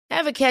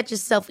Ever catch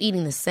yourself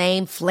eating the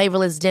same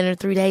flavorless dinner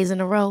 3 days in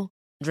a row?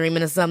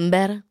 Dreaming of something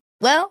better?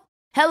 Well,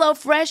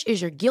 HelloFresh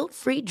is your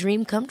guilt-free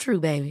dream come true,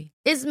 baby.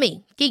 It's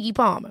me, Keke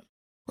Palmer.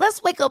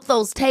 Let's wake up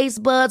those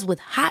taste buds with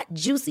hot,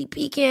 juicy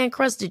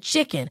pecan-crusted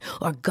chicken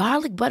or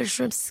garlic butter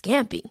shrimp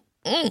scampi.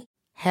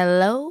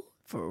 Hello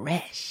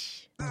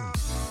Fresh.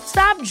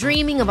 Stop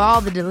dreaming of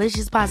all the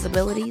delicious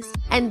possibilities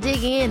and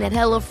dig in at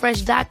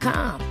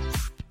HelloFresh.com.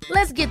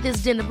 Let's get this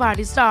dinner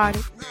party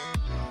started.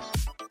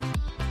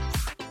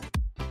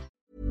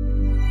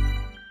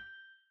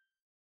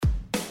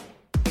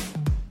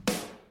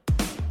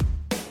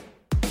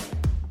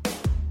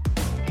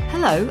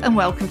 Hello and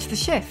welcome to The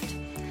Shift,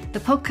 the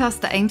podcast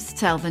that aims to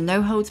tell the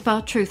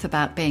no-holds-barred truth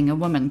about being a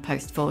woman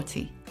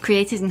post-40.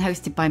 Created and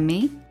hosted by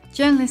me,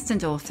 journalist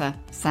and author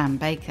Sam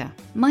Baker.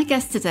 My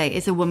guest today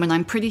is a woman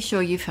I'm pretty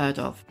sure you've heard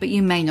of, but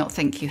you may not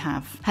think you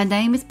have. Her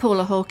name is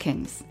Paula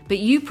Hawkins, but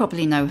you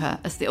probably know her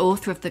as the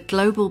author of the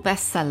global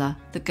bestseller,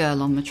 The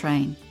Girl on the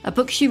Train, a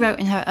book she wrote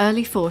in her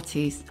early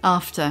 40s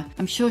after,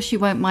 I'm sure she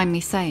won't mind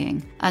me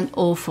saying, an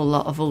awful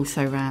lot of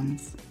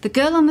also-rans. The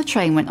Girl on the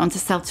Train went on to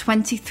sell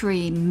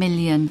 23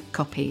 million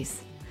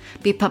copies,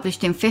 be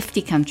published in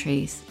 50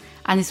 countries,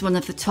 and is one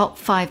of the top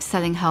 5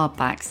 selling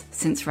hardbacks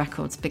since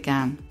records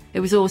began. It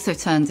was also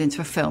turned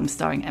into a film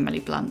starring Emily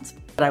Blunt.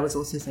 But I was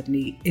also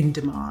suddenly in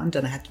demand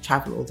and I had to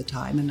travel all the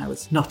time, and I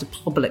was not a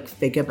public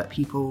figure, but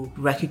people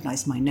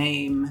recognised my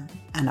name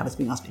and I was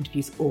being asked for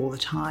interviews all the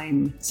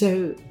time.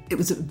 So it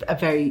was a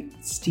very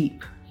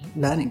steep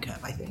learning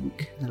curve, I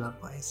think, in a lot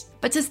of ways.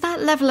 But does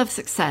that level of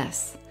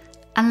success,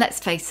 and let's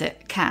face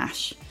it,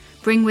 cash,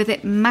 bring with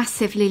it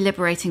massively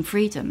liberating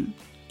freedom,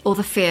 or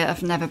the fear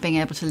of never being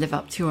able to live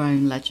up to your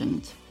own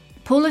legend?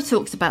 Paula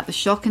talks about the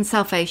shock and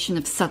salvation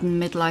of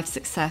sudden midlife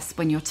success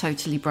when you're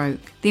totally broke,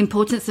 the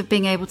importance of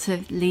being able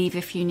to leave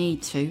if you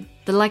need to,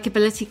 the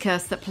likability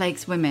curse that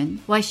plagues women,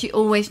 why she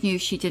always knew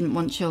she didn't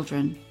want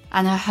children,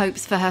 and her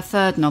hopes for her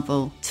third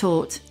novel,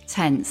 Taut,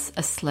 Tense,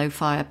 A Slow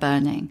Fire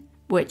Burning,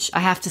 which, I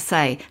have to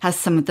say, has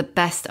some of the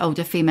best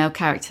older female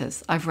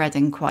characters I've read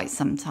in quite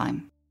some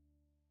time.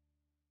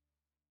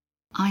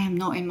 I am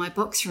not in my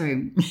box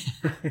room.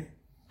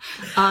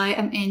 I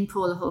am in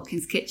Paula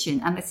Hawkins' kitchen,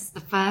 and this is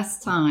the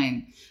first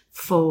time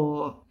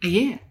for a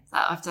year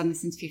that I've done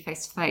this interview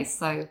face to face.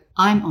 So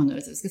I'm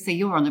honoured. I was going to say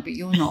you're honoured, but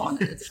you're not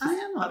honoured. I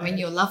am honoured. I'm in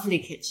your lovely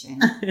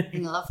kitchen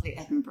in lovely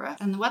Edinburgh,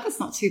 and the weather's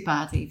not too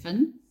bad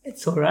even.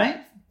 It's all right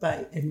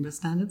by Edinburgh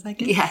standards, I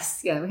guess.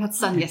 Yes, yeah, we had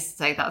sun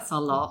yesterday. That's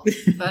our lot.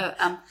 But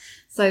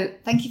so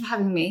thank you for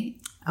having me.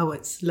 Oh,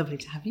 it's lovely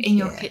to have you in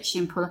here. Your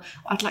kitchen, Paula.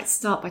 I'd like to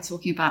start by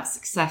talking about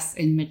success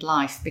in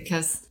midlife,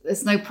 because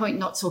there's no point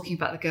not talking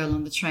about the girl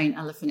on the train,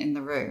 elephant in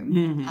the room.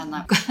 Mm-hmm. And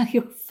I've got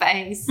your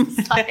face.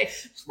 It's like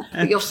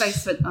your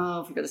face went,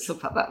 oh, we've got to talk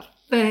about that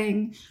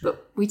thing.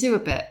 But we do a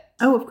bit.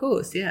 Oh, of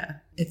course, yeah.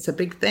 It's a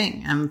big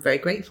thing. I'm very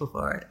grateful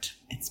for it.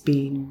 It's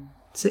been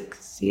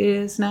 6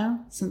 years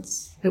now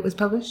since it was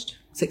published.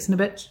 6 and a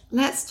bit.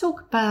 Let's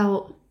talk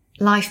about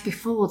life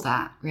before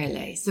that,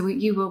 really. So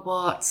you were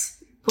what?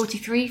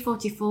 43,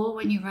 44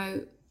 when you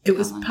wrote? It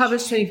was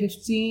published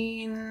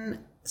 2015,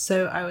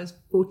 so I was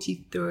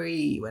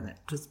 43 when it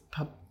was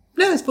published.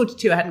 No, I was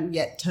 42. I hadn't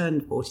yet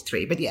turned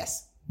 43, but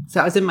yes.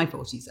 So I was in my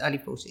 40s, early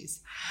 40s.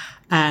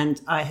 And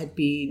I had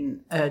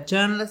been a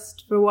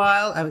journalist for a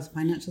while. I was a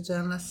financial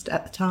journalist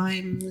at the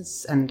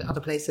Times and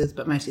other places,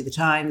 but mostly the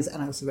Times.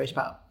 And I also wrote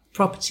about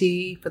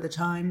property for the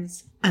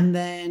Times. And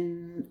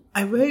then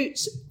I wrote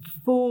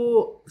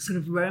 4 sort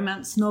of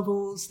romance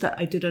novels that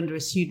I did under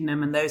a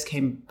pseudonym, and those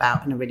came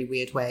about in a really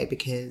weird way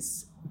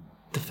because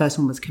the first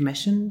one was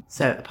commissioned.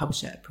 So a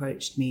publisher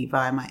approached me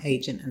via my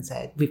agent and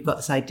said, we've got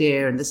this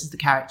idea and this is the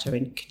character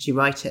and could you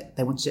write it?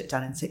 They wanted it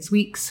done in 6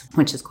 weeks,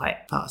 which is quite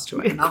fast to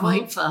write a novel.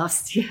 Quite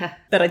fast, yeah.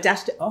 But I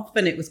dashed it off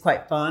and it was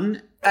quite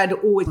fun. I'd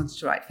always wanted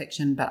to write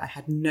fiction, but I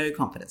had no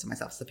confidence in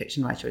myself as a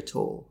fiction writer at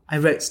all. I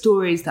wrote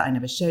stories that I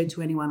never showed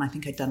to anyone. I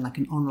think I'd done like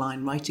an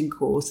online writing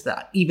course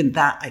that even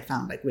that I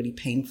found like really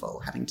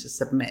painful having to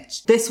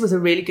submit. This was a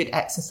really good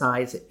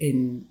exercise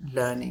in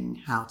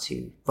learning how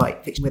to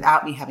write fiction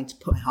without me having to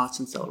put my heart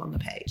and soul on the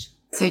page.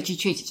 So did you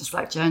treat it just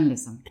like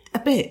journalism? A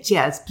bit,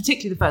 yes.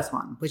 Particularly the first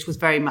one, which was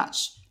very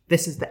much,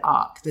 this is the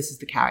arc, this is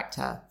the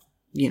character,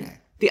 you know.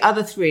 The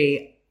other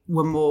 3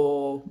 were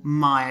more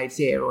my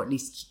idea, or at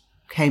least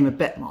came a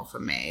bit more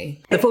from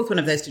me. The 4th one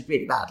of those did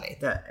really badly,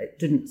 that it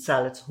didn't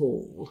sell at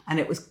all. And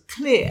it was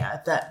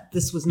clear that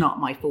this was not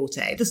my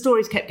forte. The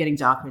stories kept getting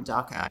darker and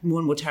darker. More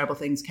and more terrible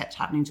things kept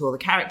happening to all the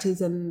characters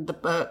in the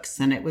books.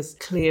 And it was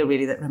clear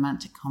really that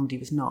romantic comedy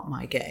was not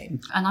my game.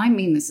 And I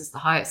mean this as the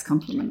highest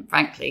compliment,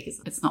 frankly,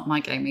 because it's not my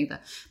game either.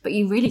 But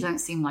you really don't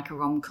seem like a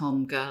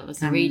rom-com girl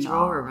as a reader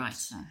or a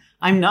writer.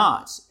 I'm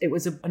not. It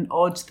was an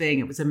odd thing.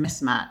 It was a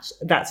mismatch.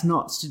 That's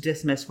not to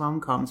dismiss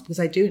rom-coms, because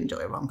I do enjoy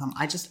a rom-com.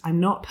 I'm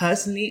not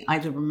personally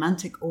either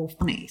romantic or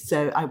funny,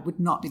 so I would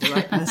not be the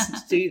right person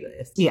to do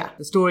this. Yeah,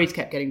 the stories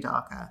kept getting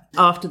darker.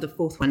 After the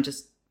 4th one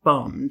just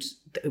bombed,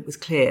 it was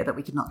clear that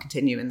we could not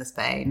continue in this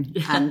vein.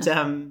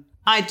 And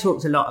I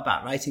talked a lot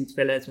about writing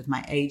thrillers with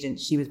my agent.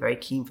 She was very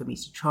keen for me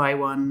to try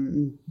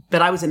one.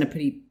 But I was in a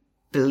pretty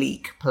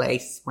bleak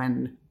place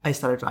when I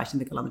started writing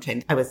The Girl on the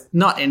Train. I was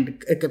not in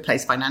a good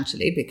place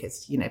financially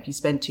because, if you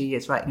spend 2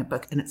 years writing a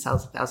book and it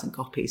sells 1,000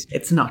 copies,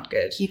 it's not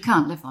good. You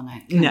can't live on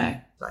it. No.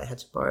 I had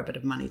to borrow a bit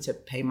of money to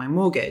pay my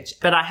mortgage.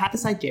 But I had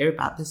this idea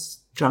about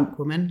this drunk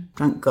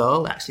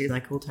girl, actually, as I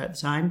called her at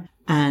the time.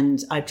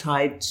 And I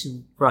tried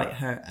to write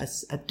her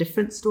as a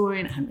different story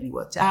and it hadn't really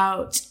worked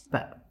out.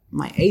 But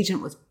my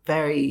agent was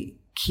very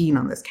keen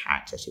on this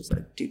character. She was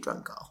going to do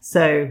drunk girl.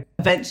 So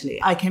eventually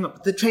I came up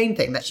with the train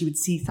thing, that she would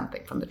see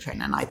something from the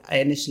train. And I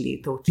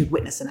initially thought she'd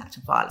witness an act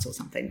of violence or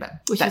something.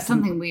 Which is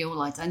something we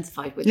all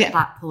identified with at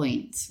that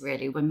point,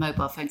 really, when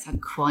mobile phones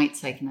hadn't quite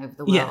taken over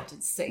the world. Yeah.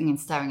 And sitting and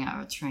staring out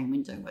of a train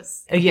window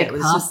was it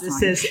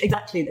was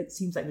exactly, it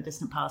seems like the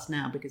distant past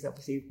now because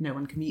obviously no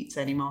one commutes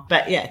anymore.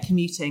 But yeah,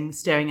 commuting,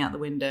 staring out the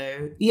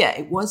window. Yeah,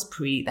 it was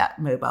pre that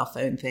mobile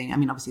phone thing. I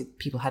mean, obviously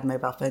people had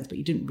mobile phones, but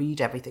you didn't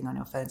read everything on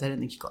your phones. I don't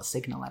think you got a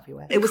signal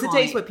everywhere. It was the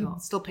days where people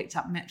still picked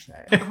up Metro.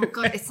 Oh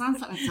God, it sounds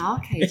like the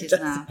dark ages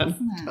now,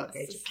 doesn't it? Dark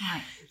ages.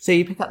 So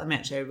you pick up the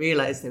Metro,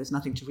 realise there was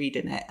nothing to read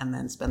in it, and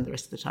then spend the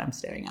rest of the time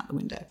staring out the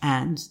window.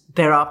 And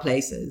there are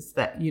places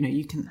that,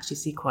 you can actually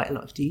see quite a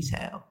lot of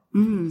detail.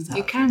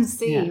 You can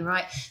see,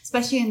 right?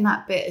 Especially in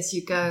that bit as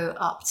you go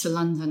up to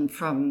London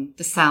from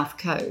the south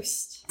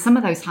coast. Some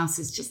of those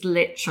houses just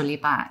literally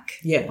back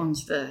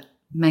onto the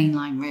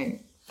mainline route.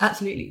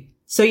 Absolutely.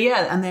 So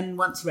and then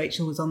once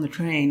Rachel was on the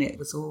train, it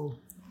was all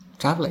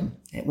travelling.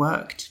 It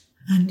worked.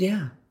 And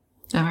the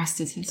rest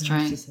is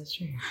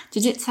history.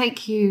 Did it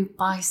take you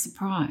by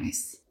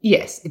surprise?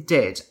 Yes, it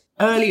did.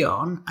 Early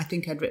on, I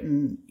think I'd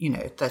written,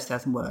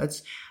 30,000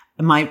 words.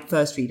 And my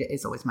first reader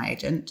is always my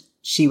agent.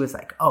 She was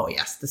like, oh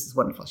yes, this is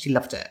wonderful. She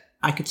loved it.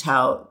 I could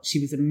tell she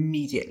was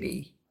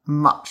immediately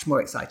much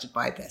more excited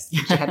by this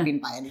than she had been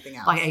by anything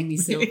else. By Amy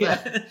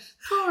Silver.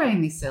 Poor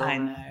Amy Silver. I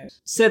know.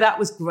 So that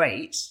was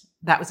great.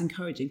 That was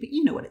encouraging. But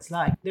you know what it's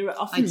like. There are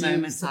often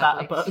moments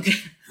about a book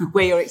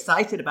where you're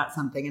excited about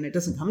something and it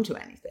doesn't come to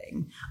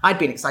anything. I'd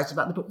been excited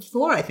about the book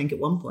before, I think, at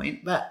one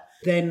point. But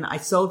then I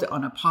sold it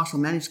on a partial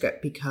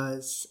manuscript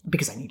because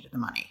I needed the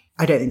money.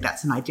 I don't think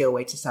that's an ideal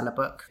way to sell a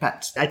book.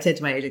 But I said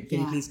to my agent,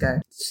 can you please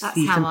go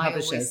see some publishers? That's how I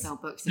always sell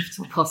books, if at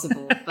all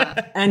possible.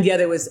 But... And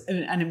there was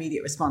an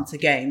immediate response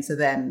again. So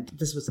then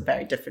this was a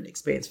very different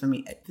experience for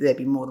me. There'd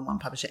be more than one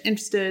publisher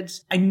interested.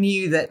 I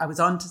knew that I was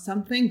onto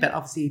something, but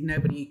obviously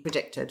nobody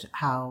predicted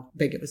how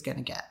big it was going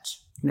to get.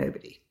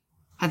 Nobody.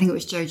 I think it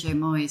was Jojo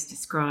Moyes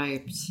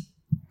described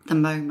the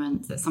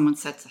moment that someone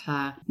said to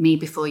her, "Me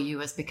Before You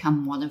has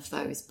become one of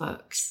those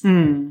books."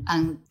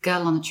 And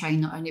Girl on the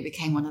Train not only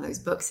became one of those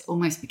books, it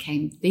almost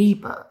became the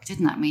book,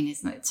 didn't it? I mean,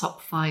 isn't it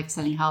top 5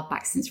 selling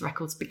hardback since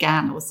records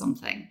began or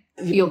something?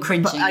 You're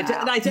cringing. I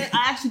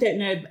actually don't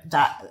know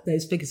that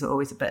those figures are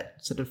always a bit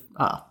sort of,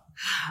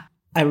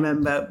 I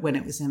remember when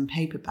it was in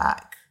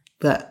paperback,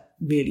 that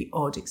really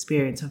odd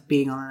experience of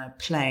being on a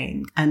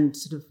plane and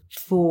sort of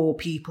 4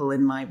 people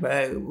in my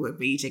row were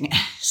reading it.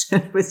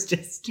 It was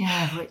just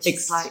which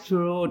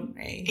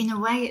extraordinary. In a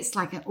way, it's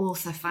like an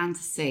author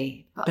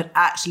fantasy. But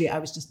actually, I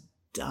was just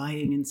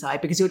dying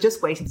inside because you're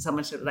just waiting for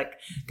someone to like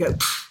go,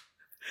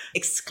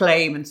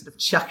 exclaim and sort of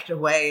chuck it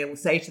away and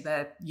say to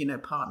their,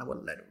 partner, what a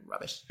load of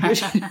rubbish.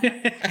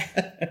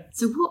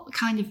 So what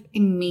kind of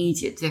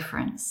immediate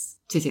difference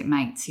did it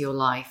make to your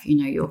life?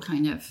 You're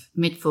kind of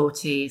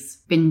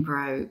mid-40s, been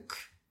broke,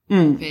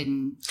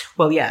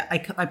 Well, yeah,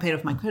 I paid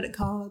off my credit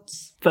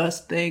cards.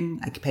 First thing,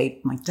 I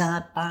paid my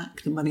dad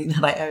back the money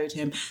that I owed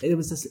him. There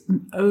was this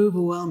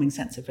overwhelming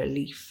sense of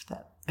relief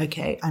that,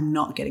 okay, I'm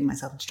not getting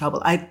myself into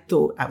trouble. I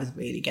thought I was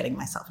really getting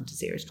myself into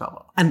serious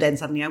trouble. And then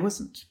suddenly I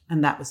wasn't.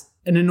 And that was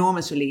an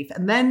enormous relief.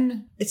 And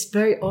then it's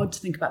very odd to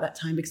think about that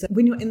time because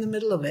when you're in the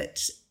middle of it,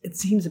 it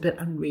seems a bit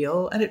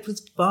unreal. And it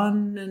was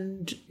fun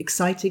and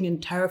exciting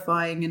and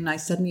terrifying. And I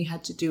suddenly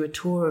had to do a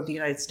tour of the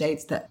United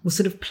States that was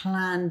sort of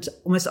planned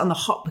almost on the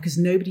hop because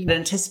nobody had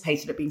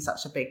anticipated it being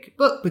such a big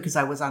book because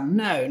I was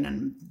unknown.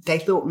 And they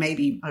thought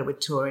maybe I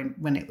would tour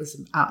when it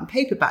was out in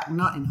paperback,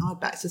 not in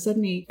hardback. So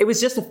suddenly it was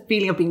just a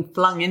feeling of being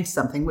flung into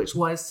something, which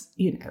was,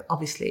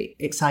 obviously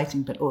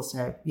exciting, but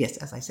also, yes,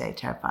 as I say,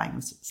 terrifying. It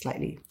was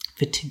slightly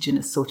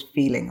vertiginous sort of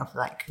feeling of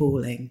like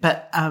falling.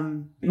 But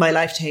my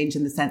life changed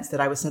in the sense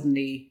that I was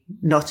suddenly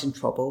not in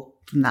trouble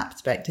from that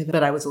perspective,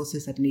 but I was also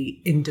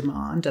suddenly in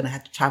demand and I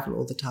had to travel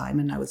all the time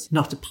and I was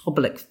not a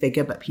public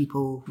figure, but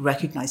people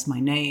recognized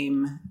my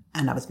name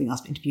and I was being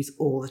asked for interviews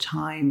all the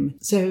time.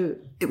 So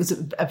it was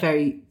a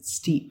very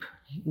steep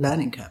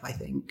learning curve, I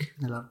think,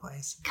 in a lot of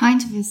ways.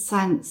 Kind of a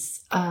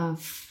sense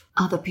of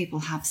other people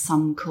have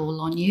some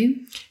call on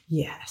you.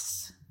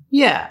 Yes.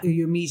 Yeah,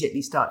 you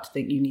immediately start to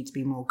think you need to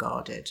be more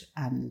guarded.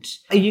 And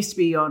I used to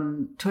be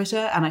on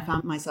Twitter and I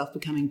found myself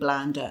becoming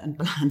blander and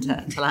blander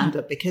and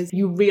blander because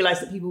you realise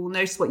that people will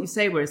notice what you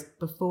say, whereas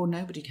before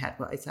nobody cared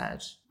what I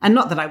said. And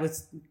not that I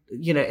was,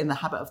 in the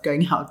habit of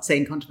going out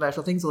saying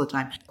controversial things all the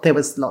time. There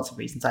was lots of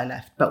reasons I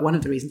left. But one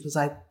of the reasons was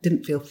I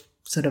didn't feel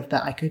sort of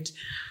that I could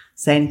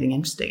say anything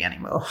interesting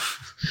anymore.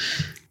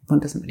 one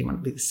doesn't really want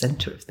to be the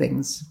centre of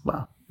things.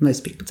 Well,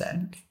 most people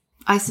don't.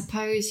 I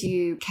suppose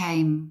you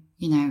came,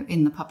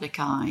 in the public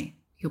eye.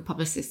 Your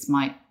publicists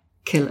might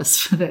kill us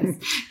for this.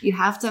 You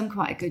have done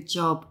quite a good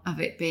job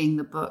of it being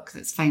the book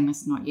that's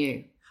famous, not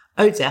you.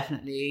 Oh,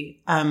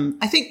 definitely.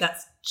 I think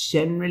that's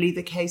generally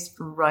the case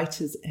for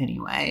writers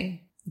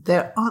anyway.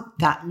 There aren't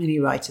that many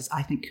writers,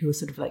 I think, who are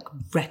sort of like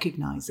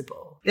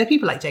recognisable. There are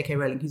people like J.K.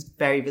 Rowling who's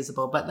very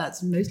visible, but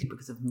that's mostly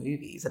because of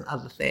movies and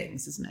other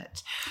things, isn't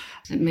it?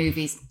 The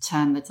movies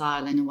turn the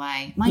dial in a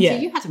way. Mind you,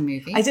 you had a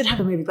movie. I did have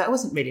a movie, but I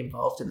wasn't really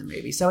involved in the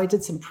movie. So I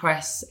did some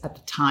press at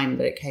the time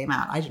that it came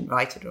out. I didn't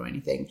write it or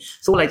anything.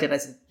 So all I did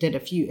is did a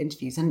few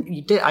interviews. And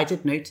I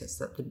did notice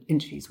that the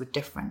interviews were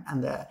different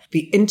and the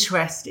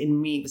interest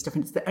in me was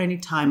different. It's the only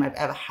time I've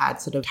ever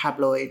had sort of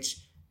tabloid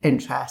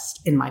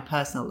interest in my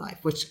personal life,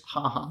 which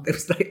there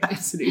was like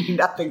absolutely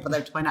nothing for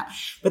them to find out.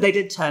 But they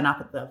did turn up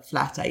at the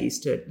flat I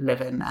used to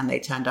live in, and they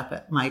turned up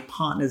at my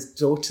partner's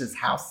daughter's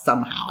house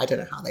somehow. I don't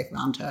know how they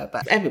found her,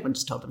 but everyone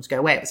just told them to go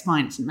away. It was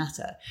fine, it didn't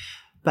matter.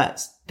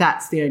 But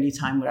that's the only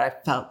time where I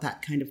felt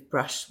that kind of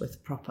brush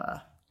with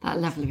proper,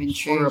 that level of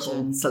intrusion,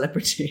 horrible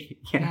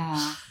celebrity.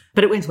 Yeah.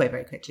 But it went away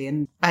very quickly,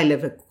 and I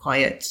live a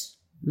quiet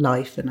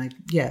life, and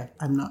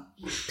I'm not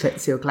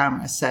glitzy or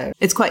glamorous, so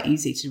it's quite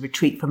easy to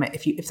retreat from it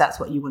if that's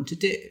what you want to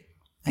do.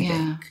 I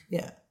think.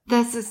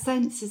 There's a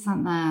sense,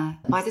 isn't there,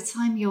 by the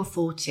time you're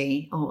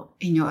 40 or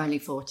in your early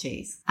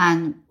 40s,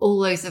 and all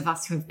those of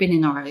us who have been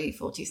in our early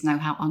 40s know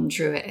how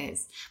untrue it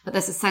is, but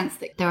there's a sense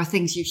that there are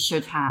things you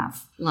should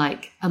have,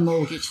 like a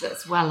mortgage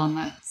that's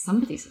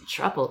somebody's in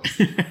trouble,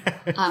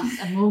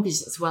 a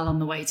mortgage that's well on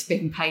the way to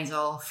being paid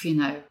off,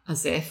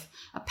 as if,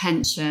 a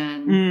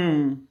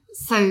pension.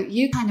 So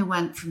you kind of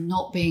went from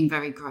not being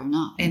very grown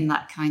up in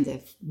that kind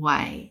of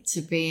way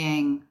to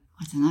being,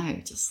 I don't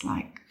know, just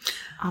like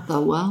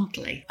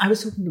otherworldly. I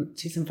was talking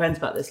to some friends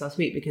about this last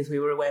week because we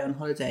were away on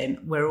holiday and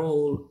we're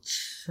all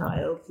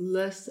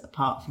childless,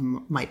 apart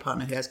from my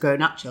partner who has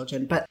grown-up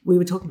children. But we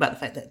were talking about the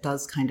fact that it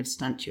does kind of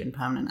stunt you in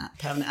permanent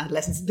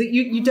adolescence.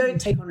 You don't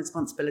take on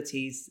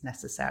responsibilities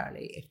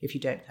necessarily if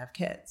you don't have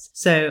kids.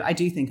 So I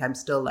do think I'm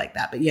still like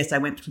that. But yes, I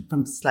went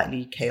from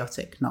slightly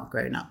chaotic, not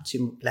grown up,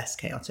 to less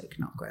chaotic,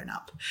 not grown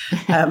up.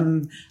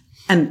 And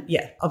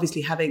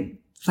obviously having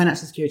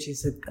financial security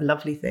is a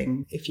lovely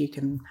thing if you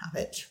can have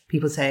it.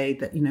 People say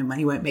that,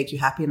 money won't make you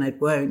happy, and it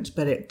won't,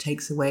 but it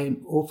takes away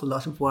an awful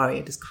lot of worry.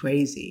 It is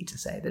crazy to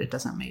say that it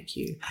doesn't make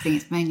you. I think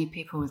it's mainly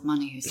people with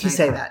money who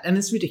say that. And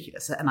it's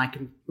ridiculous. And I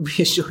can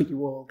reassure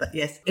you all that,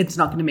 yes, it's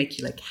not going to make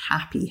you like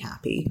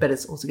happy, but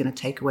it's also going to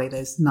take away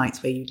those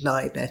nights where you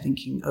lie there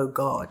thinking, oh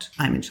God,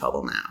 I'm in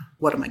trouble now.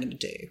 What am I going to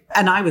do?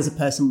 And I was a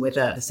person with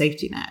a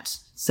safety net.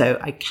 So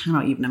I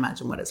cannot even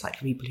imagine what it's like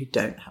for people who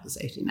don't have a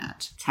safety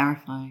net.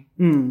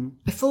 Terrifying.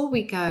 Before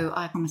we go,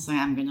 I promise I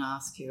am going to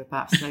ask you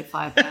about slow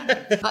fire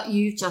burning. But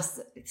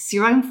it's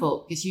your own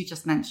fault because you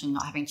just mentioned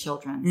not having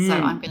children. So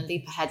I'm going to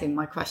leap ahead in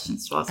my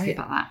questions to ask you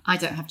about that. I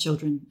don't have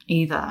children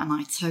either. And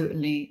I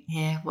totally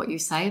hear what you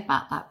say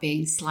about that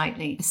being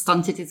slightly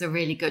stunted is a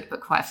really good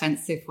but quite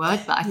offensive word.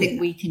 But I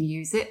think we can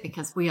use it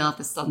because we are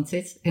the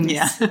stunted in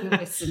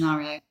this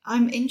scenario.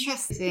 I'm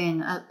interested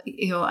in,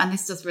 and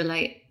this does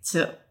relate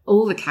to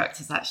all the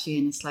characters actually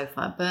in A Slow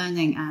Fire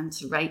Burning and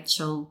to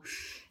Rachel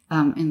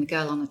in The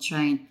Girl on the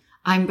Train.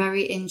 I'm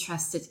very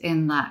interested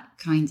in that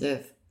kind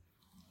of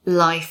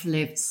life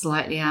lived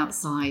slightly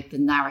outside the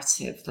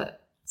narrative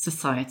that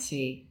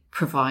society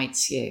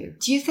provides you.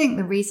 Do you think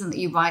the reason that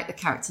you write the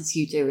characters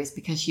you do is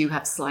because you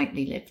have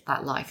slightly lived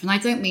that life? And I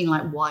don't mean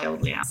like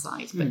wildly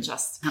outside, but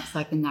just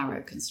outside the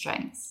narrow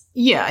constraints.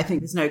 Yeah, I think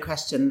there's no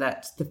question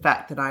that the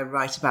fact that I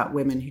write about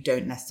women who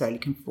don't necessarily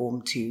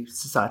conform to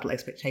societal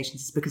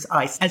expectations is because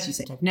as you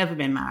said, I've never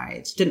been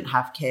married, didn't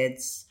have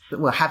kids,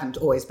 haven't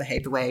always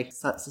behaved the way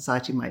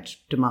society might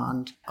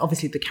demand.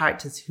 Obviously, the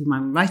characters whom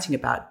I'm writing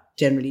about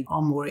generally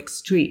are more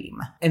extreme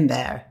in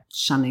their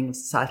shunning of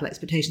societal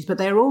expectations, but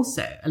they're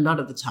also, a lot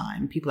of the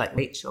time, people like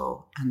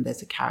Rachel, and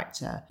there's a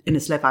character in A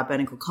Slow Fire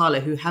Burning called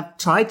Carla, who have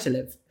tried to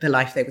live the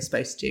life they were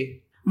supposed to,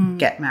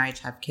 get married,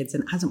 have kids,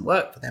 and it hasn't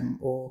worked for them.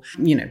 Or,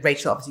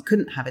 Rachel obviously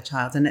couldn't have a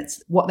child, and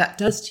it's what that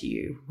does to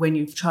you when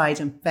you've tried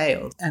and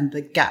failed, and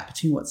the gap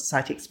between what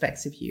society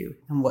expects of you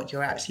and what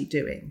you're actually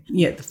doing.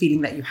 The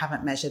feeling that you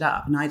haven't measured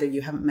up, and either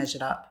you haven't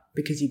measured up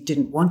because you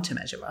didn't want to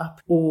measure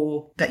up,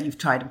 or that you've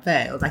tried and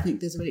failed. I think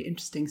there's a really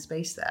interesting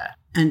space there.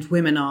 And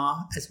women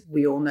are, as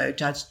we all know,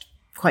 judged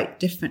quite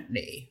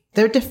differently.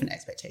 There are different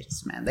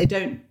expectations to men. They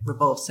don't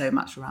revolve so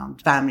much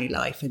around family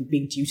life and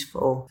being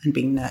dutiful and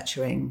being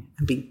nurturing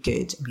and being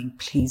good and being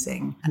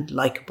pleasing and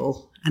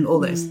likable and all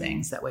those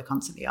things that we're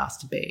constantly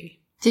asked to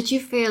be. Did you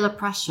feel a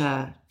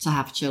pressure to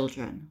have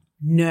children?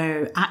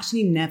 No,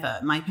 actually never.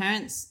 My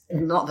parents,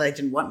 not that they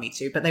didn't want me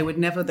to, but they would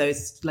never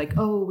those like,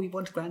 oh, we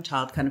want a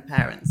grandchild kind of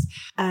parents.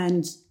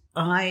 And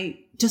I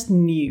just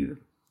knew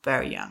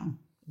very young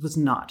it was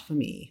not for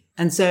me.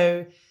 And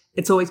so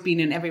it's always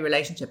been in every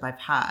relationship I've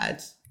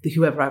had,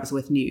 whoever I was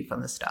with knew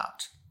from the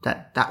start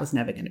that was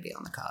never going to be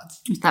on the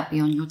cards. Would that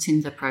be on your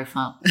Tinder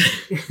profile?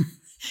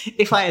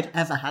 If I had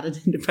ever had a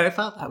Tinder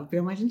profile, that would be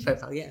on my Tinder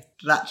profile, yeah.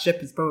 That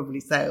ship has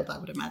probably sailed, I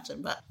would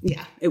imagine. But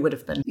yeah, it would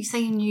have been. You say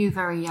you knew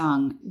very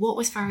young. What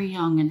was very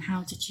young and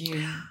how did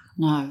you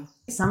know?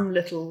 Some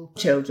little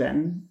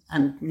children,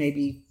 and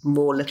maybe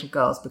more little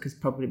girls, because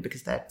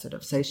they're sort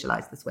of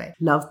socialized this way,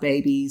 love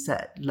babies,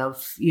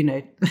 love,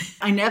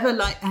 I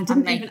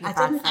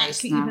didn't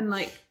actually even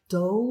like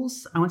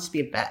dolls. I wanted to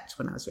be a vet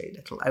when I was really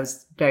little. I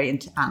was very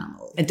into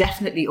animals. I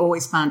definitely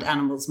always found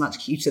animals much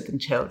cuter than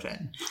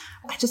children.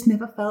 I just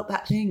never felt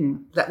that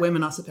thing that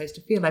women are supposed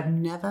to feel. I've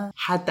never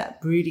had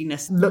that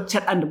broodiness. Looked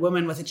at a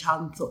woman with a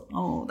child and thought,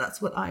 oh,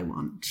 that's what I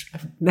want.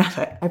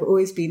 I've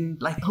always been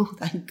like, oh,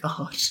 thank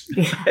God.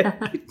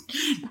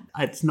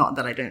 It's not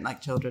that I don't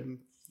like children.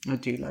 I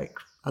do like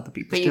other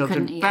people's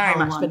children very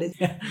much. But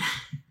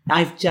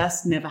I've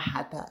just never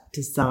had that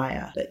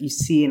desire that you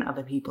see in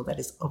other people that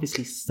is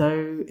obviously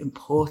so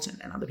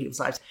important in other people's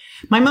lives.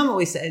 My mum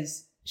always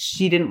says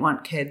she didn't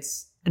want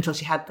kids until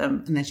she had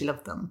them and then she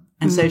loved them.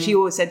 And so she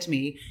always said to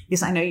me,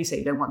 yes, I know you say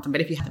you don't want them,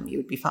 but if you had them, you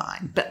would be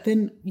fine. But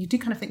then you do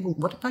kind of think, well,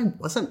 what if I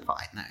wasn't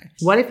fine though?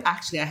 What if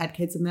actually I had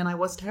kids and then I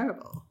was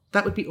terrible?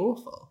 That would be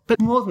awful.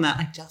 But more than that,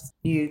 I just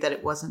knew that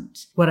it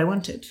wasn't what I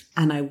wanted.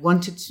 And I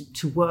wanted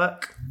to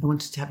work. I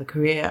wanted to have a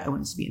career. I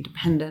wanted to be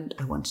independent.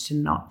 I wanted to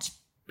not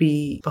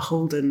be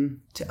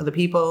beholden to other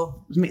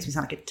people. It makes me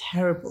sound like a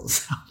terrible,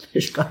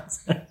 selfish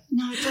person.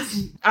 No, it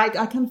doesn't. I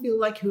kind of feel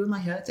like, who am I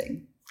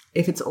hurting?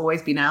 If it's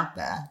always been out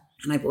there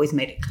and I've always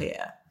made it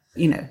clear,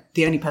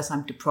 the only person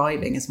I'm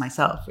depriving is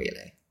myself,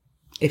 really,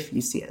 if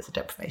you see it as a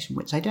deprivation,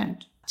 which I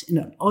don't. In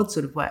an odd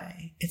sort of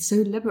way, it's so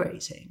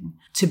liberating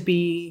to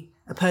be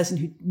a person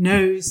who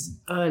knows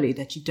early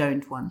that you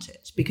don't want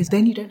it, because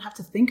then you don't have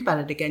to think about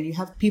it again. You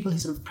have people who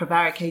sort of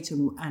prevaricate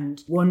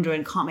and wonder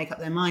and can't make up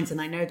their minds.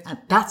 And I know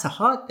that's a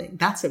hard thing.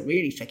 That's a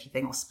really tricky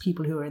thing. Or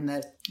people who are in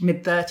their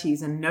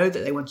mid-30s and know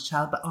that they want a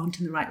child but aren't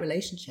in the right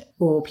relationship.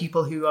 Or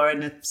people who are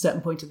in a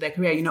certain point of their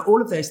career.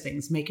 All of those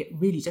things make it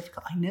really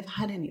difficult. I never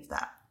had any of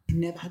that. I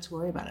never had to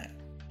worry about it.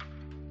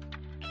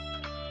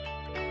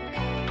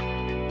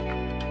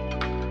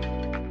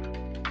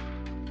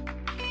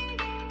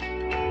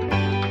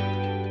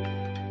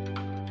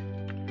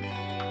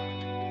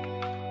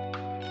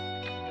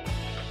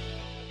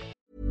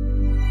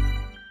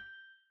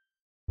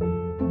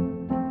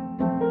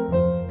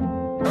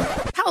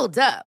 Hold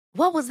up.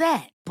 What was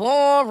that?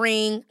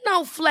 Boring.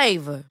 No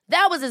flavor.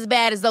 That was as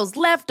bad as those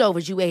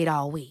leftovers you ate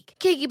all week.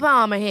 Keke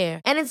Palmer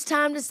here. And it's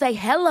time to say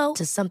hello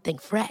to something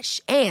fresh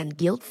and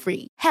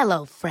guilt-free.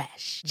 Hello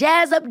Fresh.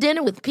 Jazz up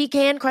dinner with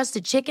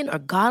pecan-crusted chicken or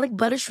garlic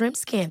butter shrimp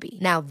scampi.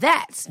 Now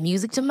that's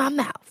music to my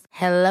mouth.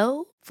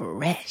 Hello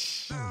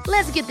Fresh.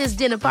 Let's get this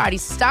dinner party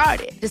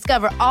started.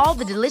 Discover all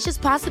the delicious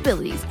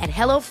possibilities at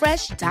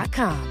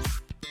HelloFresh.com.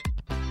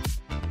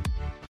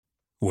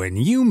 When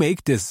you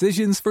make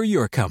decisions for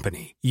your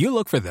company, you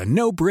look for the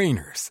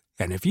no-brainers.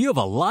 And if you have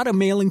a lot of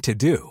mailing to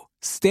do,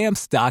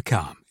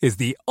 Stamps.com is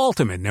the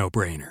ultimate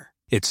no-brainer.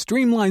 It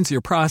streamlines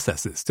your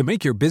processes to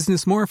make your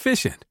business more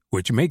efficient,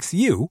 which makes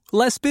you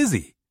less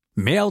busy.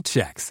 Mail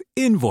checks,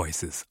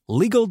 invoices,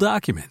 legal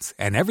documents,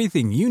 and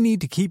everything you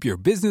need to keep your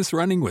business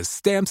running with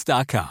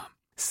Stamps.com.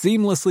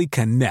 Seamlessly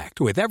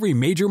connect with every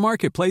major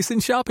marketplace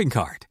and shopping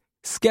cart.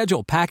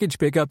 Schedule package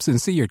pickups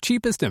and see your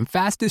cheapest and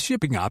fastest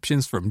shipping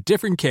options from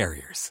different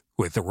carriers.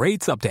 With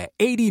rates up to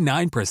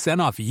 89%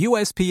 off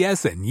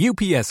USPS and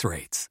UPS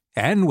rates.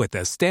 And with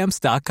the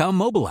Stamps.com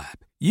mobile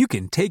app, you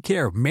can take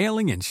care of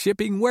mailing and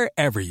shipping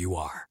wherever you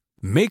are.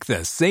 Make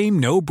the same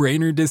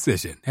no-brainer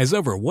decision as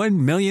over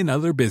 1 million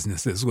other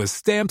businesses with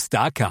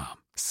Stamps.com.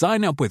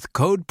 Sign up with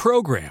code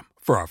PROGRAM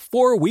for a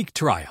 4-week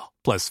trial,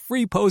 plus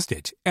free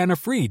postage and a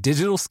free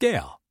digital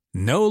scale.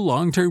 No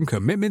long-term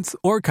commitments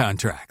or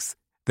contracts.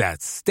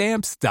 That's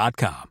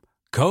Stamps.com.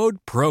 Code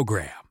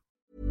PROGRAM.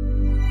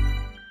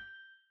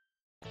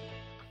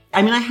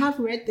 I mean, I have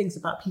read things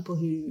about people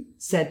who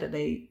said that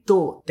they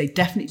thought they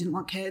definitely didn't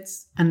want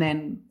kids, and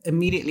then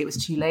immediately it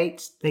was too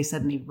late. They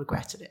suddenly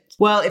regretted it.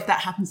 Well, if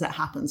that happens, that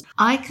happens.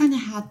 I kind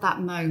of had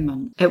that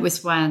moment. It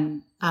was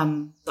when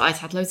I'd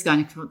had loads of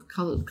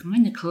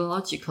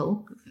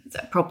gynecological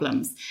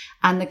problems,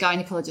 and the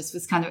gynecologist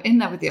was kind of in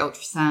there with the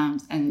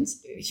ultrasound, and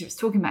she was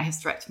talking about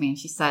hysterectomy, and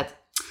she said,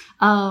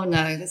 oh,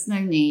 no, there's no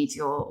need.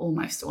 You're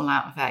almost all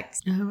out of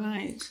eggs. Oh,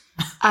 right.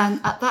 And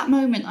at that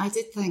moment, I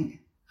did think,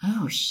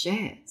 oh,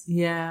 shit.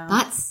 Yeah.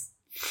 That's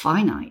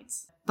finite.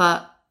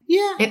 But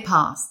yeah, it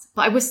passed.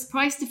 But I was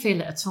surprised to feel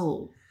it at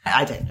all.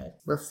 I don't know.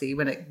 We'll see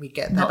when we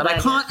get there. But I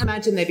can't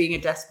imagine there being a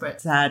desperate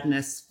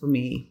sadness for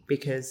me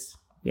because,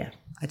 yeah,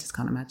 I just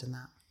can't imagine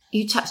that.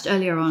 You touched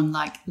earlier on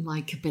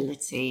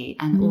likability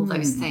and all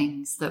those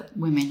things that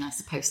women are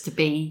supposed to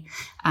be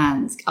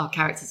and our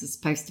characters are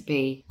supposed to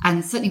be.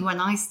 And certainly when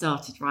I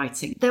started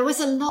writing, there was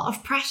a lot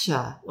of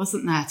pressure,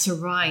 wasn't there, to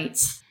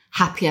write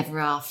happy ever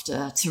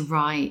after, to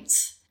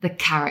write the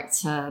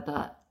character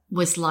that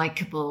was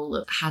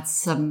likeable, had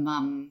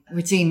some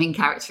redeeming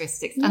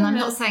characteristics. And I'm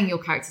not saying your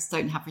characters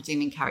don't have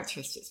redeeming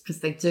characteristics, because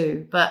they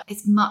do, but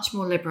it's much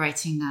more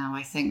liberating now,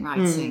 I think,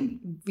 writing.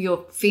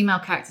 Your female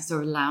characters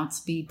are allowed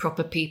to be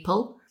proper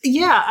people.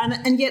 Yeah,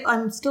 and yet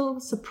I'm still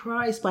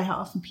surprised by how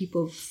often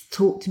people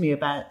talk to me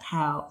about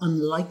how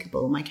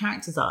unlikable my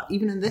characters are.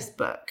 Even in this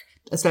book,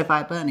 A Slow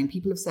Fire Burning,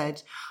 people have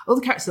said, oh,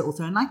 the characters are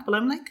also unlikable.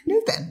 I'm like,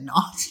 no, they're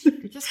not.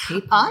 They're just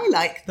people. I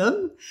like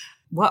them.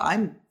 What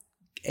I'm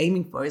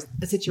aiming for is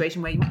a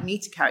situation where you might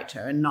meet a character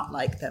and not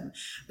like them.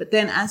 But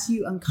then as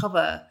you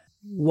uncover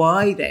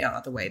why they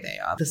are the way they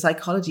are, the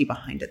psychology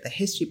behind it, the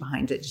history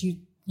behind it,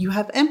 you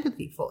have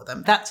empathy for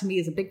them. That to me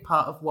is a big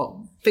part of what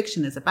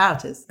fiction is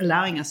about, is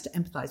allowing us to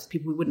empathize with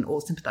people we wouldn't, or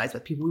sympathize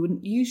with people we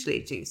wouldn't usually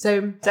do.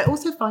 So I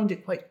also find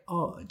it quite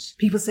odd.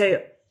 People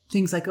say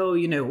things like, oh,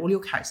 all your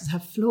characters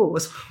have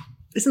flaws.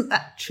 Isn't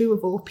that true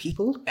of all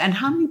people? And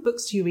how many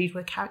books do you read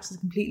where characters are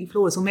completely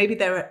flawed? Or maybe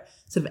there are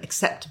sort of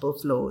acceptable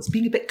flaws,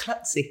 being a bit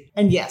klutzy.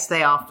 And yes,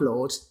 they are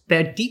flawed.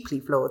 They're deeply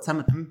flawed, some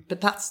of them,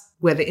 but that's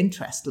where the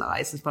interest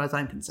lies, as far as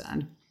I'm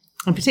concerned.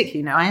 And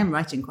particularly, I am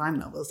writing crime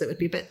novels. It would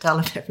be a bit dull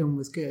if everyone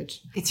was good.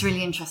 It's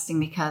really interesting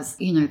because,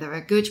 there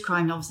are good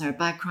crime novels, there are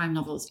bad crime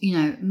novels.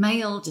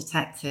 Male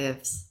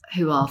detectives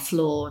who are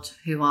flawed,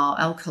 who are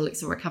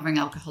alcoholics or recovering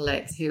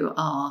alcoholics, who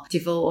are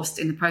divorced,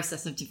 in the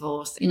process of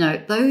divorce.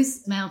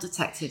 Those male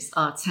detectives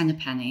are 10 a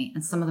penny,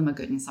 and some of them are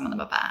good and some of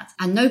them are bad.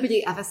 And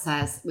nobody ever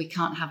says we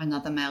can't have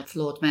another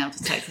flawed male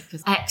detective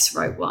because X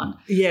wrote one.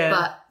 Yeah.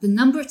 But the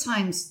number of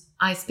times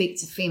I speak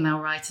to female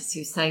writers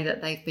who say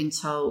that they've been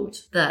told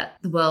that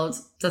the world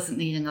doesn't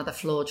need another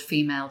flawed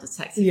female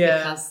detective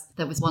because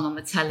there was one on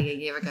the telly a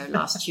year ago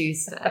last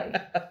Tuesday.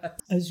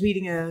 I was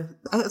reading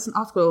it's an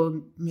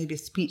article, maybe a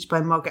speech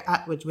by Margaret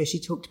Atwood, where she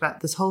talked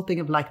about this whole thing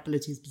of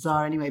likability is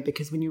bizarre anyway,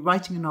 because when you're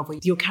writing a novel,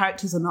 your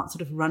characters are not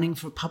sort of running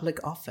for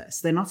public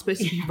office. They're not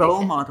supposed to be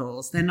role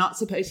models. They're not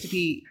supposed to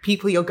be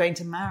people you're going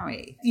to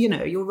marry.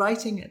 You're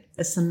writing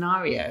a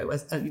scenario.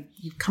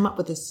 You've come up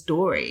with a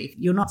story.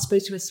 You're not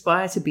supposed to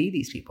aspire to be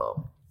these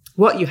people.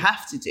 What you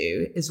have to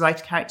do is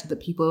write a character that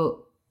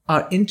people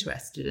are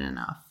interested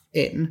enough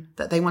in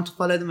that they want to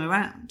follow them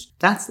around.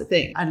 That's the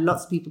thing. And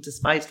lots of people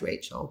despised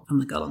Rachel and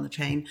the girl on the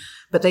train,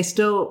 but they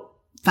still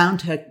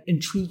found her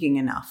intriguing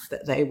enough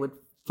that they would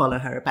follow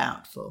her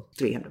about for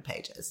 300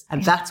 pages.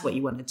 And that's what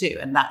you want to do.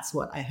 And that's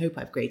what I hope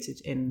I've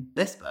created in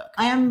this book.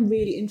 I am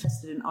really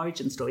interested in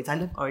origin stories. I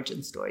love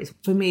origin stories.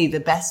 For me, the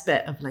best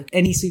bit of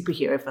any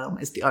superhero film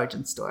is the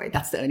origin story.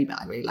 That's the only bit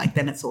I really like.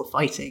 Then it's all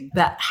fighting.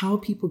 That how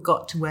people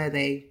got to where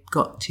they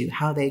got to,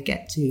 how they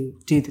get to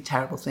do the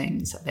terrible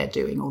things that they're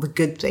doing, or the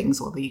good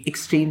things, or the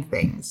extreme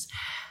things.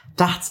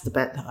 That's the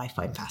bit that I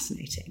find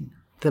fascinating.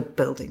 The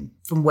building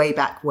from way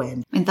back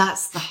when. And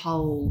that's the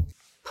whole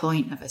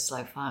point of A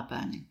Slow Fire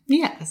Burning.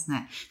 Yeah. Isn't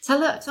it?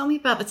 Tell me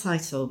about the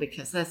title,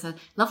 because there's a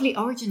lovely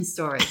origin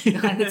story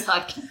behind the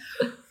title.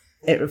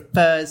 It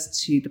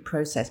refers to the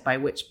process by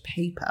which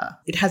paper,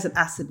 it has an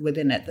acid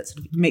within it that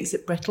sort of makes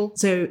it brittle,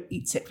 so it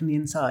eats it from the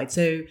inside.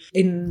 So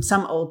in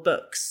some old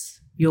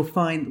books, you'll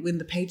find when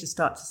the pages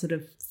start to sort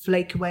of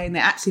flake away and they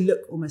actually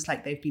look almost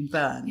like they've been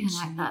burned. Yeah,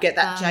 like that, you get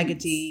that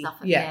jaggedy,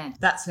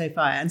 that's Slow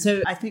Fire. And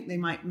so I think they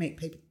might make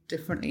paper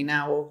differently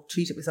now or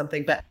treat it with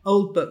something, but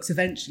old books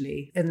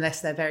eventually,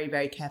 unless they're very,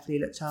 very carefully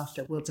looked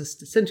after, will just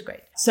disintegrate.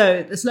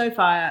 So the Slow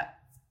Fire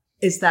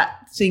is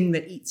that thing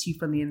that eats you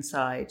from the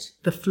inside,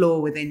 the flaw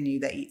within you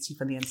that eats you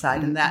from the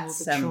inside. And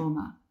that's all the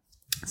trauma.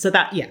 So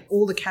that,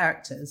 all the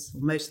characters,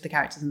 or most of the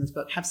characters in this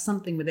book, have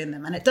something within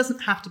them. And it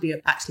doesn't have to be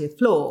actually a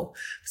flaw.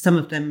 Some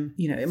of them,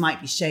 it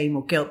might be shame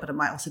or guilt, but it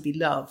might also be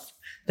love.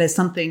 There's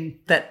something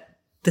that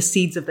the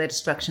seeds of their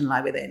destruction lie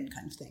within,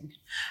 kind of thing.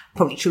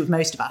 Probably true of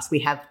most of us. We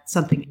have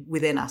something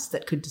within us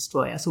that could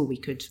destroy us, or we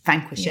could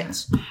vanquish it.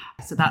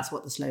 So that's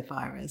what the Slow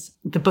Fire is.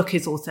 The book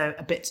is also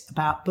a bit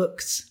about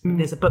books.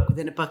 There's a book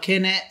within a book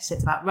in it.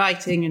 It's about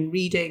writing and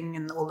reading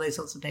and all those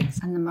sorts of things.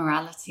 And the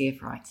morality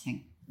of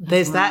writing.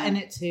 There's that in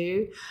it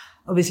too.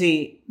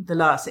 Obviously, the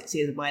last 6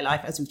 years of my life,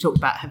 as we've talked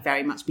about, have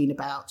very much been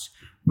about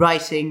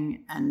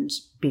writing and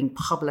being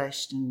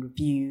published and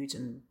reviewed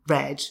and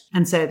read.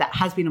 And so that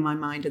has been on my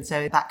mind. And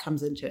so that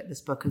comes into it,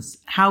 this book, is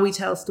how we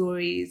tell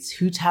stories,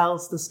 who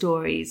tells the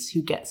stories,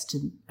 who gets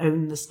to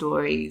own the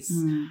stories.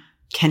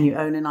 Can you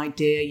own an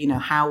idea?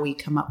 How we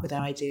come up with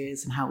our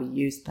ideas and how we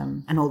use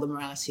them, and all the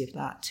morality of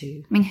that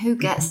too. I mean, who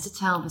gets to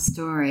tell the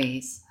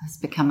stories has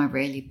become a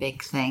really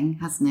big thing,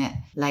 hasn't it,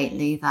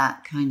 lately?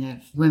 That kind of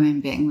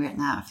women being written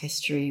out of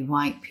history,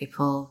 white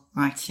people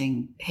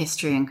writing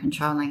history and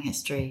controlling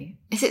history.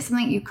 Is it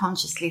something you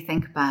consciously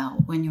think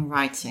about when you're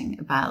writing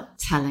about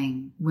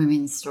telling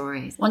women's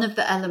stories? One of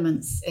the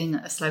elements in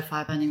A Slow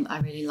Fire Burning that I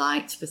really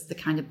liked was the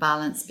kind of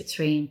balance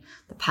between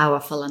the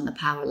powerful and the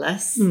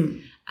powerless.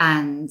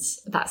 And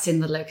that's in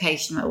the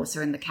location, but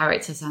also in the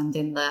characters and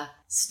in the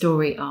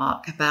story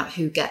arc, about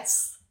who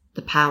gets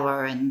the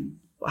power and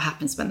what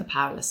happens when the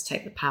powerless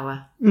take the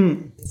power.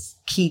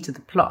 key to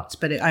the plot,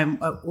 but I'm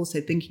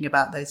also thinking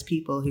about those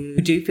people who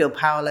do feel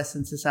powerless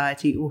in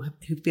society, or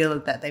who feel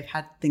that they've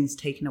had things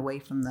taken away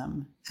from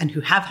them, and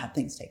who have had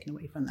things taken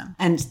away from them.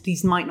 And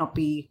these might not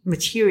be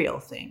material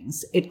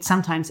things. It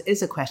sometimes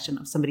is a question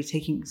of somebody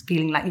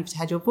feeling like you've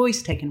had your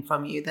voice taken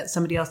from you, that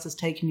somebody else has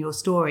taken your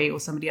story, or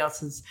somebody else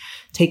has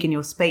taken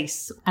your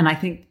space. And I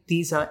think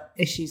these are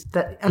issues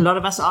that a lot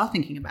of us are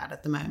thinking about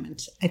at the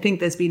moment. I think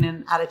there's been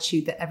an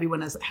attitude that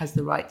everyone has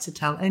the right to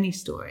tell any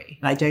story.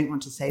 I don't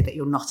want to say that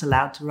you're not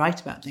allowed to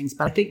write about things,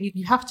 but I think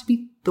you have to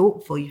be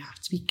thoughtful. You have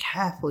to be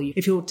careful.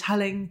 If you're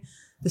telling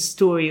the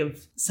story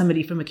of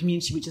somebody from a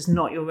community which is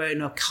not your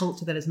own, or a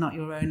culture that is not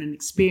your own, an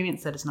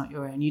experience that is not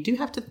your own, you do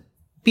have to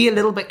be a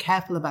little bit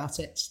careful about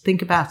it.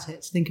 Think about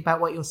it. Think about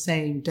what you're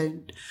saying.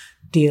 Don't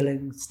deal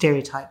in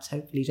stereotypes.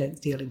 Hopefully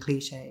don't deal in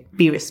cliche.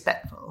 Be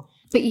respectful.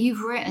 But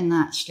you've written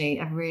actually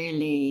a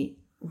really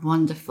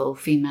wonderful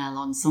female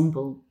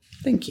ensemble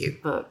Thank you.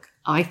 book.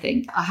 I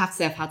think I have to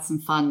say I've had some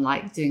fun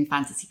like doing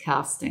fantasy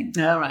casting.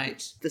 All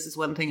right. This is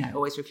one thing I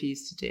always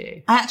refuse to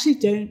do. I actually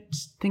don't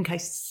think I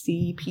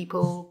see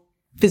people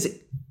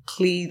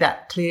physically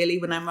that clearly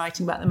when I'm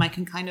writing about them. I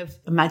can kind of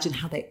imagine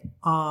how they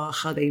are,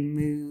 how they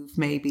move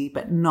maybe,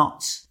 but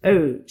not,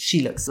 oh,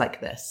 she looks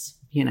like this.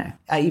 You know,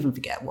 I even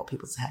forget what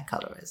people's hair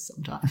color is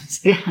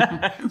sometimes.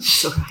 Yeah.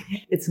 It's all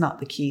right. It's not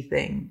the key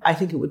thing. I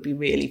think it would be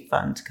really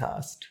fun to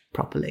cast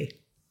properly,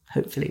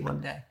 hopefully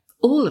one day.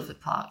 All of the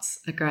parts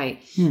are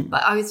great.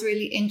 But I was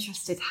really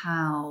interested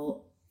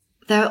how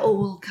they're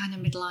all kind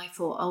of midlife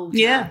or older.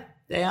 Yeah,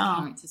 they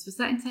are. Characters. Was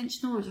that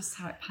intentional or just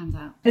how it panned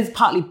out? It's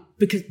partly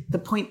because the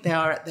point they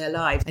are at their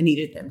lives, I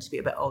needed them to be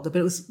a bit older, but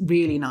it was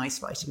really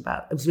nice writing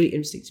about, it was really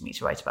interesting to me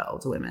to write about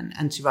older women,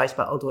 and to write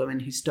about older women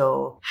who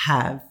still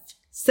have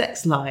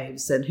sex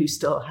lives and who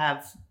still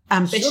have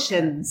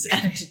ambitions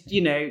and,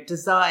 you know,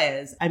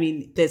 desires. I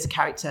mean, there's a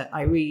character,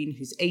 Irene,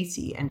 who's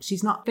 80 and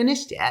she's not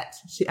finished yet.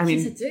 She's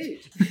a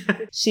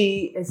dude.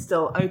 She is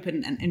still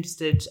open and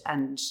interested,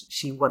 and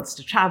she wants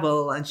to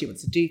travel and she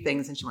wants to do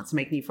things and she wants to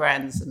make new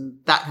friends and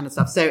that kind of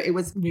stuff. So it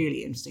was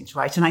really interesting to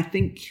write. And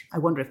I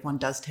wonder if one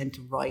does tend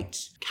to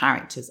write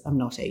characters, I'm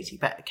not 80,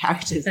 but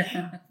characters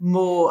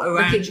more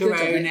around your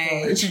own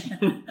age.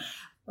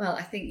 Well,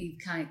 I think you've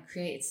kind of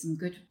created some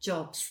good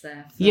jobs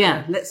there.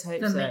 Yeah, let's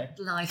hope so.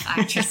 Midlife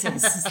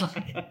actresses.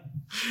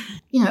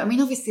 You know, I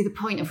mean, obviously the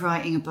point of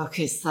writing a book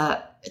is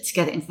that to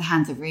get it into the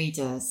hands of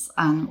readers.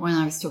 And when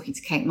I was talking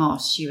to Kate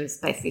Moss, she was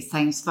basically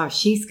saying, as far as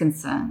she's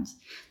concerned,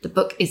 the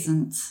book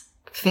isn't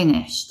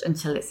finished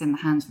until it's in the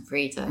hands of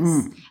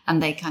readers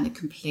and they kind of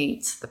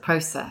complete the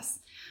process.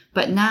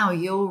 But now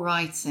you're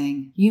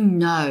writing, you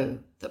know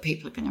that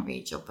people are going to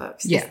read your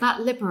books. Yeah. Is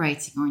that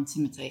liberating or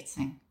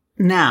intimidating?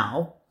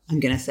 Now, I'm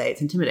going to say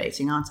it's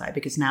intimidating, aren't I?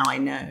 Because now I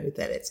know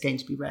that it's going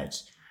to be read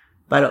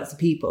by lots of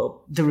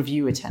people. The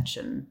review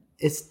attention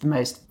is the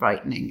most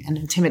frightening and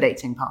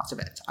intimidating part of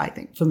it, I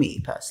think, for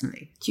me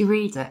personally. Do you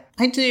read it?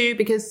 I do,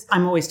 because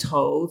I'm always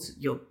told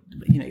your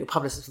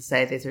publicist will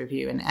say there's a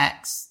review in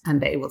X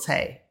and they will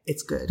say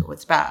it's good or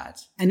it's bad.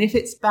 And if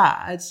it's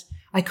bad,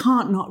 I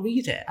can't not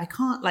read it. I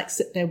can't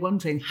sit there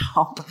wondering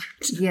how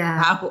bad,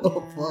 how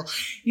awful.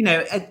 You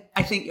know,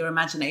 I think your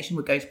imagination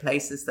would go to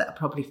places that are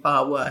probably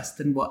far worse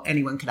than what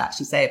anyone could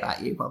actually say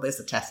about you. Well, there's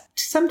a test.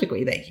 To some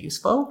degree, they're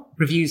useful.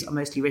 Reviews are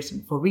mostly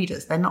written for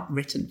readers. They're not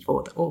written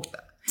for the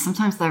author.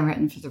 Sometimes they're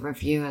written for the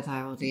reviewer,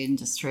 though, or the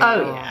industry.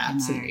 Oh, yeah,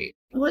 absolutely.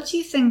 What do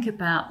you think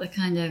about the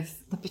kind of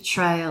the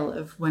portrayal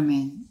of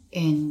women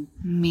in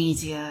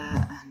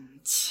media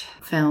and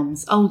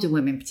films? Older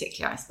women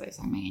particularly, I suppose,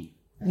 I mean.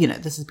 You know,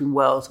 this has been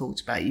well talked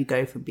about. You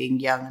go from being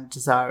young and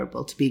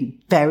desirable to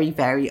being very,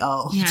 very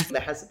old. Yeah.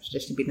 There hasn't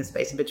traditionally been a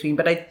space in between,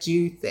 but I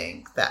do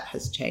think that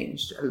has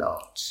changed a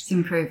lot. It's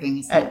improving,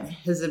 isn't it?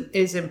 It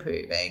is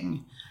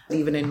improving,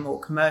 even in more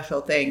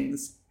commercial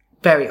things.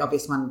 Very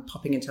obvious one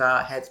popping into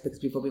our heads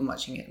because we've all been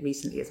watching it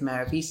recently is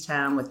Mayor of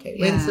Easttown with Kate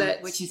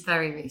Winslet. Which is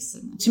very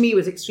recent. To me, it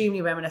was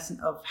extremely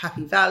reminiscent of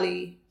Happy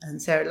Valley and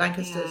Sarah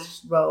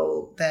Lancaster's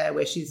role there,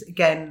 where she's,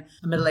 again,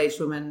 a middle-aged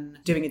woman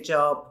doing a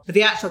job. But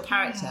the actual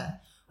character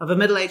of a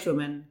middle-aged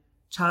woman,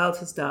 child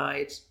has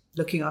died,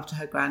 looking after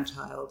her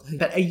grandchild,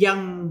 but a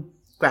young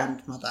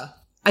grandmother.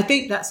 I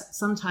think that's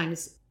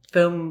sometimes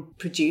film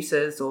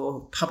producers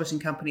or publishing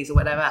companies or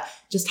whatever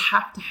just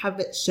have to have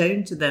it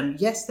shown to them.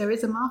 Yes, there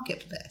is a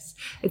market for this.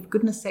 For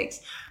goodness sakes,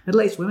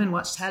 middle-aged women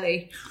watch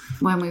telly.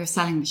 When we were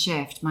selling The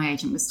Shift, my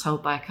agent was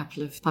told by a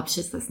couple of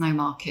publishers there's no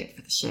market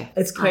for The Shift.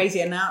 It's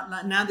crazy. And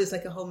now there's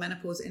a whole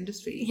menopause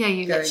industry. Yeah,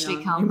 you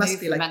literally can't move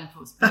for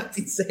menopause. I've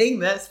been saying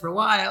this for a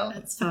while.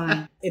 That's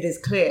fine. It is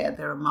clear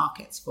there are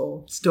markets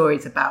for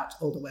stories about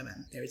older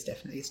women. There is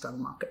definitely a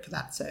strong market for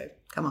that. So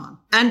come on.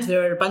 And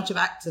there are a bunch of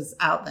actors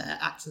out there,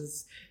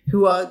 actors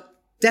who are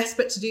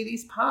desperate to do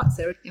these parts.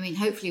 I mean,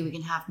 hopefully we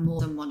can have more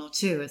than one or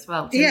two as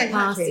well. Yeah, in the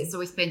past, exactly. it's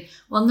always been,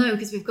 well, no,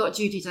 because we've got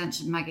Judi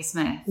Dench and Maggie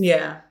Smith.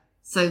 Yeah.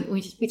 So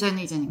we don't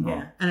need any more.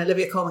 Yeah. And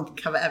Olivia Colman can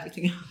cover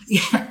everything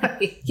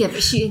else. Yeah,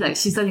 but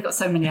she's only got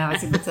so many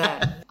hours in the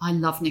day. I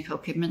love Nicole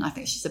Kidman. I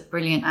think she's a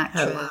brilliant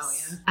actress. Oh, wow,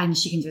 yeah. And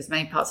she can do as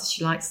many parts as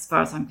she likes, as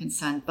far as I'm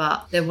concerned.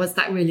 But there was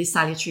that really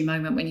salutary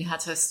moment when you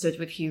had her stood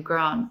with Hugh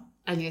Grant.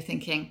 And you're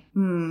thinking,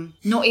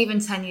 not even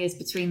 10 years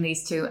between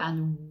these two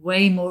and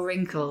way more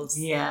wrinkles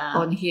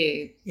on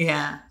Hugh.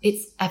 Yeah.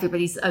 It's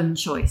everybody's own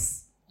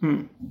choice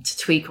to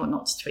tweak or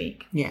not to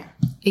tweak. Yeah.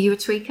 Are you a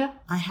tweaker?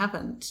 I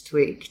haven't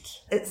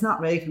tweaked. It's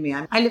not really for me.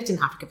 I lived in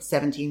Africa for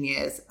 17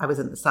 years. I was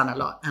in the sun a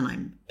lot and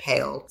I'm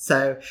pale.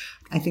 So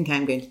I think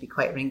I'm going to be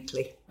quite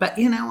wrinkly. But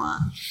you know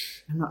what?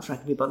 I'm not sure I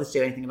can be bothered to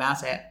do anything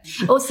about it.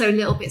 Also a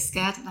little bit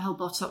scared of the whole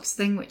Botox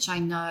thing, which I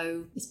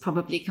know is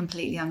probably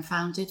completely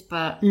unfounded,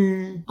 but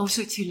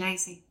also too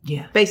lazy.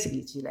 Yeah.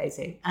 Basically too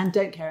lazy and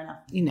don't care enough.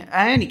 You know,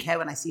 I only care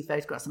when I see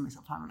photographs of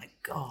myself. I'm like,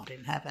 God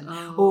in heaven.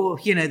 Oh. Or,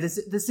 you know, the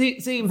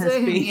Zoom has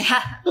been...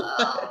 Yeah.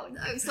 Oh,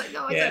 no. It's like,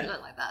 no, I don't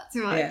look like that,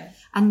 do I? Yeah.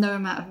 And no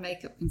amount of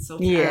makeup can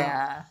sort it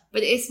out.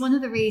 But it's one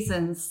of the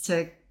reasons,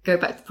 to go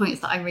back to the point,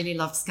 is that I really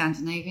love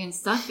Scandinavian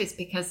stuff, is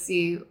because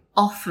you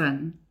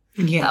often...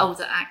 the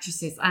older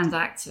actresses and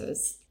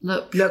actors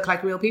look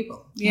like real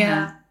people.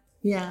 Yeah.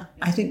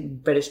 I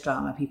think British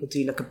drama people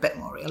do look a bit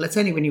more real. It's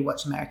only when you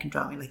watch American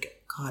drama you're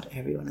like, God,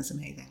 everyone is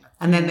amazing.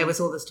 And then there was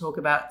all this talk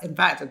about, in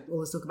fact, all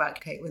this talk about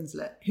Kate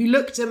Winslet, who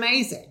looked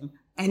amazing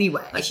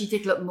anyway. But she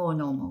did look more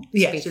normal.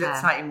 Yeah, she looked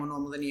slightly more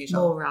normal than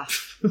usual. More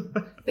rough.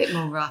 A bit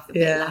more rough, a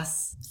bit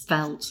less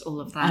spelt, all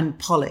of that. And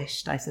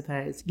polished, I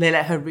suppose. They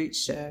let her roots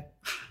show.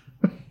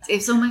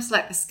 It's almost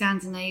like the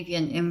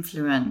Scandinavian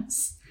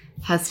influence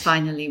has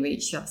finally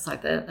reached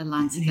outside the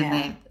Atlantic and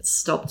they've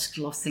stopped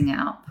glossing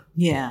up.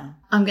 Yeah.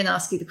 I'm going to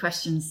ask you the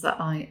questions that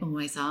I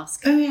always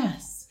ask. Oh,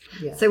 yes.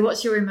 Yeah. So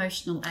what's your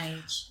emotional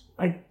age?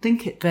 I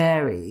think it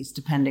varies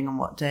depending on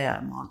what day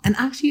I'm on. And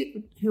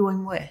actually who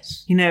I'm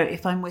with. You know,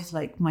 if I'm with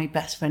like my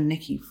best friend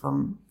Nikki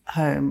from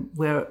home,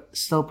 we're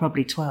still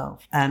probably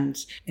 12. And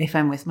if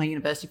I'm with my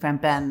university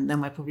friend Ben, then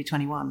we're probably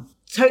 21.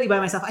 Totally by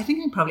myself. I think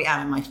I probably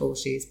am in my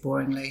 40s,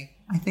 boringly.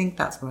 I think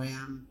that's where I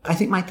am. I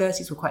think my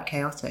 30s were quite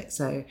chaotic,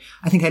 so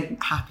I think I'm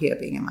happier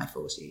being in my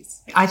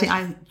 40s. I think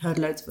I've heard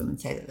loads of women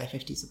say that their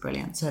 50s are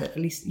brilliant, so at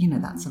least, you know,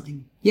 that's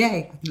something,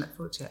 yay, I can look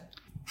forward to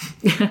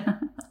it.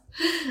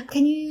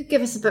 Can you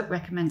give us a book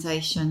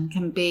recommendation?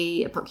 Can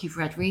be a book you've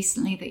read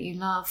recently that you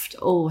loved,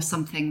 or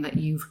something that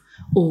you've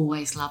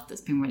always loved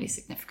that's been really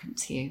significant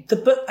to you? The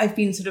book I've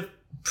been sort of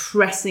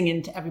pressing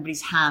into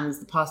everybody's hands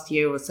the past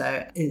year or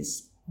so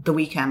is The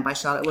Weekend by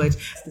Charlotte Wood.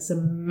 It's this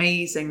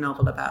amazing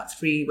novel about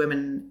 3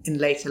 women in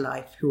later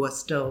life who are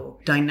still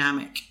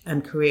dynamic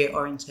and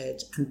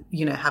career-oriented and,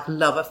 you know, have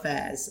love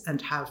affairs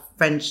and have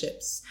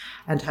friendships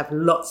and have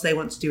lots they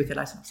want to do with their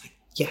lives. And I was like,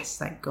 yes,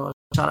 thank God.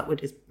 Charlotte Wood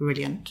is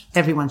brilliant.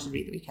 Everyone should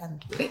read The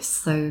Weekend. It's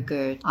so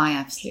good. I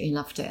absolutely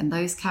loved it. And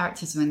those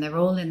characters, when they're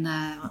all in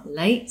their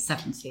late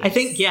 70s. I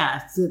think,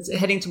 so it's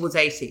heading towards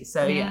 80.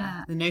 So,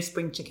 they're no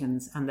spring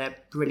chickens and they're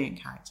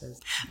brilliant characters.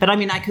 But, I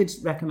mean, I could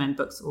recommend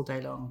books all day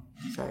long.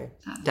 So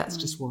that's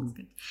just one.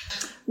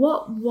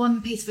 What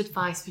one piece of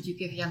advice would you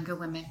give younger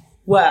women?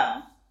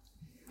 Well,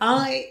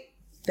 I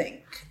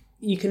think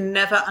you can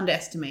never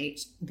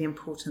underestimate the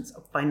importance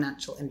of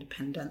financial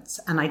independence.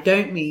 And I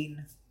don't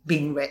mean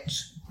being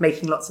rich,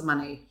 making lots of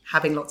money,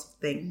 having lots of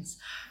things.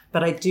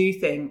 But I do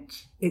think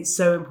it's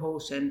so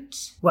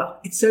important.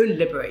 Well, it's so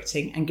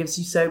liberating and gives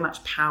you so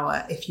much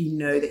power if you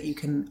know that you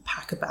can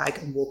pack a bag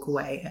and walk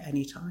away at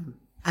any time.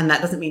 And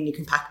that doesn't mean you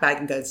can pack a bag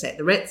and go and stay at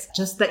the Ritz,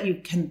 just that you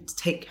can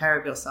take care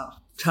of yourself.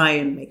 Try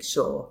and make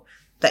sure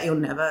that you're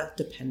never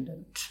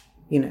dependent,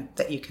 you know,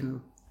 that you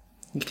can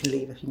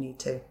leave if you need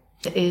to.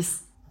 It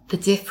is the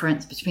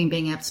difference between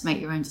being able to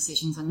make your own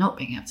decisions and not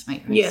being able to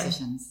make your own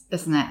decisions,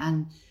 isn't it?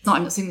 And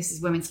I'm not saying this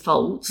is women's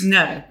fault.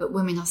 No. But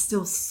women are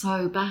still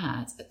so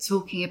bad at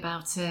talking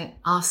about it,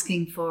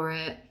 asking for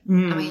it. I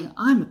mean,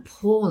 I'm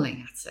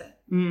appalling at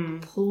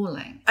it.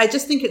 Appalling. I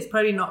just think it's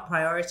probably not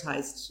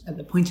prioritised at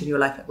the point in your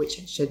life at which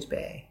it should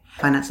be.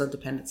 Financial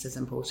independence is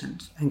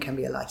important and can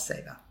be a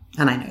lifesaver.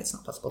 And I know it's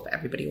not possible for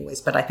everybody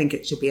always, but I think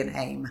it should be an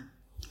aim.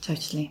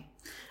 Totally.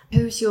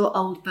 Who's your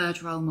old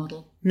bird role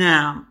model?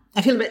 Now,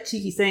 I feel a bit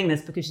cheeky saying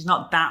this because she's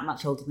not that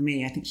much older than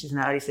me. I think she's in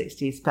her early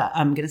 60s, but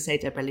I'm going to say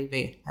Deborah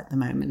Levy at the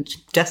moment.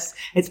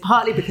 It's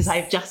partly because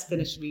I've just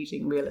finished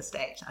reading Real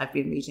Estate. I've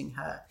been reading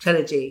her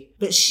trilogy.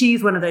 But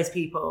she's one of those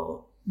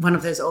people, one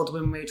of those older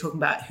women we were talking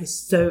about, who's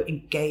so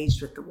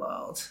engaged with the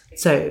world.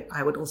 So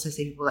I would also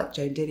say people like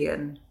Joan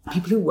Didion,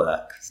 people who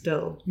work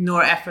still.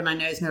 Nora Ephron, I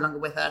know, is no longer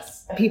with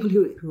us. People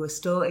who are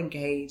still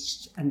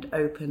engaged and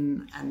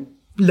open and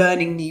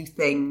learning new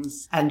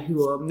things and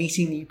who are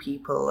meeting new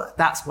people.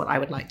 That's what I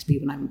would like to be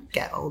when I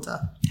get older,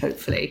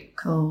 hopefully.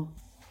 Cool.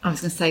 I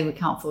was going to say we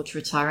can't afford to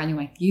retire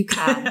anyway. You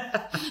can,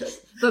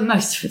 but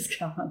most of us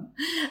can't.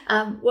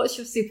 What's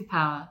your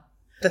superpower?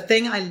 The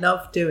thing I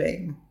love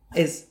doing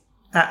is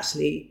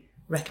actually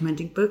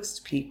recommending books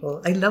to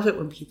people. I love it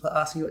when people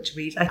ask me what to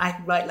read.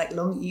 I write like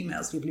long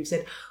emails to people who've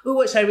said, oh,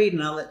 what should I read?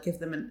 And I'll give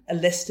them a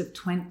list of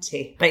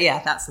 20. But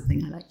yeah, that's the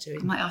thing I like doing.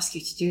 I might ask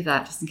you to do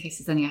that just in case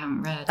there's any I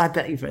haven't read. I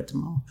bet you've read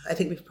them all. I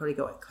think we've probably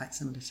got quite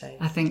similar tastes.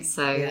 I think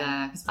so,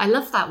 yeah. I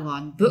love that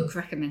one, book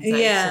recommendation.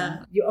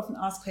 Yeah. You often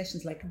ask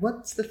questions like,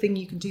 what's the thing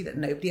you can do that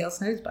nobody else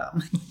knows about?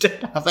 I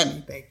don't have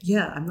anything.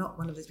 Yeah, I'm not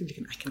one of those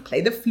people I can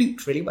play the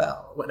flute really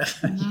well or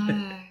whatever.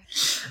 No.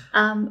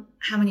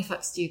 How many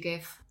fucks do you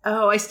give?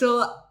 Oh, I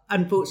still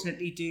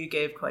unfortunately do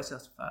give quite a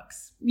lot of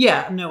fucks.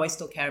 Yeah, no, I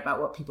still care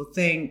about what people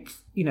think,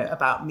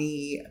 about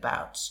me,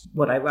 about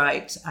what I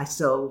write. I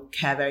still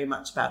care very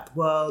much about the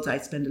world. I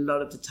spend a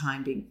lot of the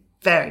time being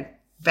very,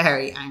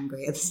 very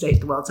angry at the state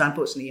of the world. So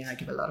unfortunately, I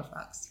give a lot of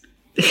fucks.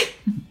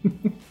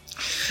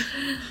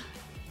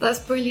 That's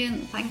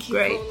brilliant. Thank you,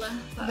 Great. Paula.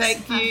 That's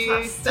Thank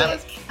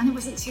fantastic. you. And it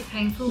wasn't too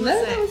painful, was No,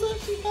 it? that was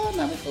actually fun.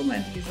 I was all my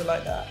interviews are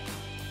like that.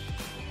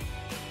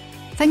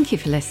 Thank you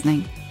for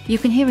listening. You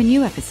can hear a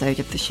new episode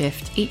of The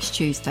Shift each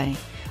Tuesday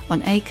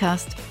on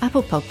Acast,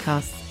 Apple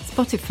Podcasts,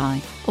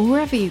 Spotify, or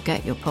wherever you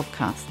get your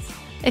podcasts.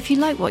 If you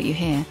like what you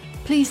hear,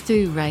 please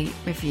do rate,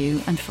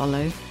 review, and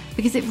follow,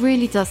 because it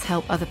really does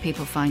help other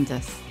people find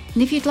us.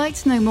 And if you'd like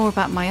to know more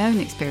about my own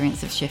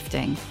experience of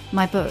shifting,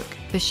 my book,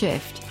 The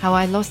Shift, How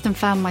I Lost and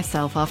Found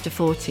Myself After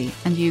 40,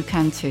 and You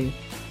Can Too,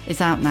 is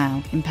out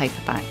now in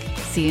paperback.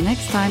 See you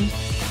next time.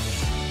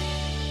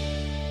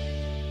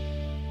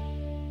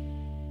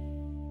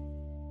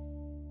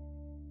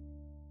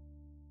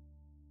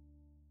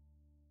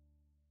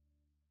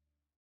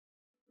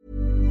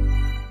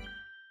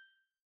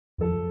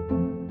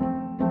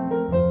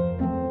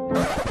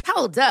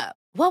 Hold up.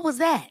 What was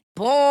that?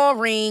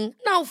 Boring.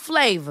 No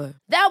flavor.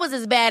 That was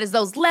as bad as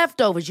those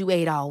leftovers you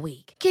ate all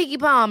week. Keke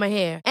Palmer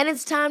here. And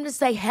it's time to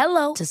say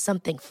hello to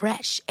something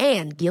fresh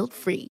and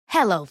guilt-free.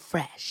 Hello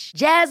Fresh.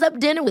 Jazz up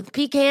dinner with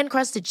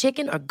pecan-crusted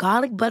chicken or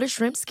garlic butter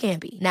shrimp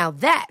scampi. Now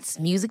that's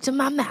music to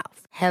my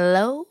mouth.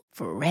 Hello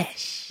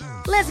Fresh.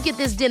 Let's get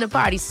this dinner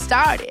party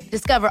started.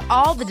 Discover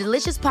all the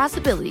delicious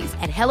possibilities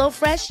at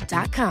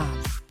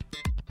HelloFresh.com.